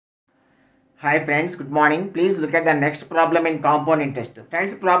Hi friends, good morning. Please look at the next problem in compound interest.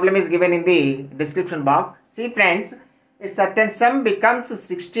 Friends, problem is given in the description box. See friends, a certain sum becomes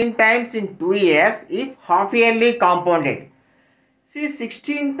 16 times in 2 years if half yearly compounded. See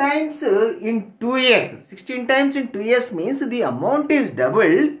 16 times in 2 years. 16 times in 2 years means the amount is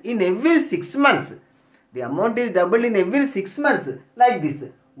doubled in every 6 months. The amount is doubled in every 6 months like this.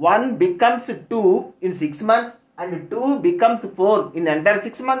 1 becomes 2 in 6 months and 2 becomes 4 in another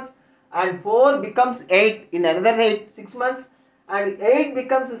 6 months. And 4 becomes 8 in another 6 months, and 8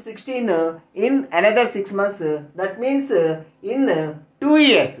 becomes 16 in another 6 months. That means in 2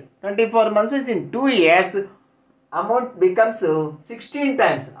 years, 24 months means in 2 years, amount becomes 16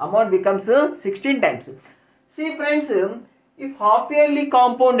 times. Amount becomes 16 times. See friends, if half yearly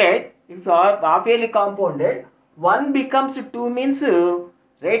compounded, 1 becomes 2 means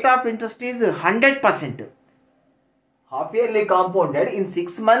rate of interest is 100%. Half yearly compounded in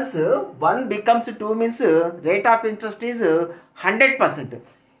 6 months, 1 becomes 2 means rate of interest is 100%.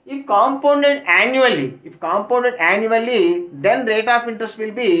 If compounded annually, then rate of interest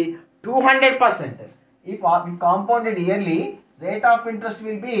will be 200%. If compounded yearly, rate of interest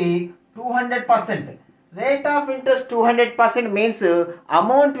will be 200%. Rate of interest 200% means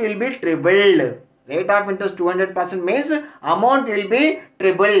amount will be tripled. Rate of interest 200% means amount will be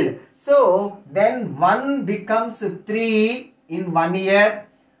tripled. So then 1 becomes 3 in 1 year,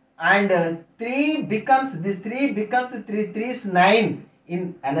 and 3 becomes 3 is 9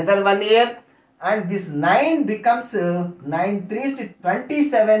 in another 1 year, and this 9 becomes 9 3 is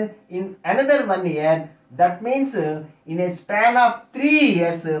 27 in another 1 year. That means in a span of 3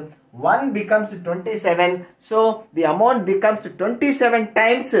 years 1 becomes 27. So the amount becomes 27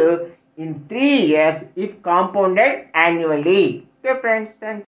 times in 3 years if compounded annually. Okay friends, thank you.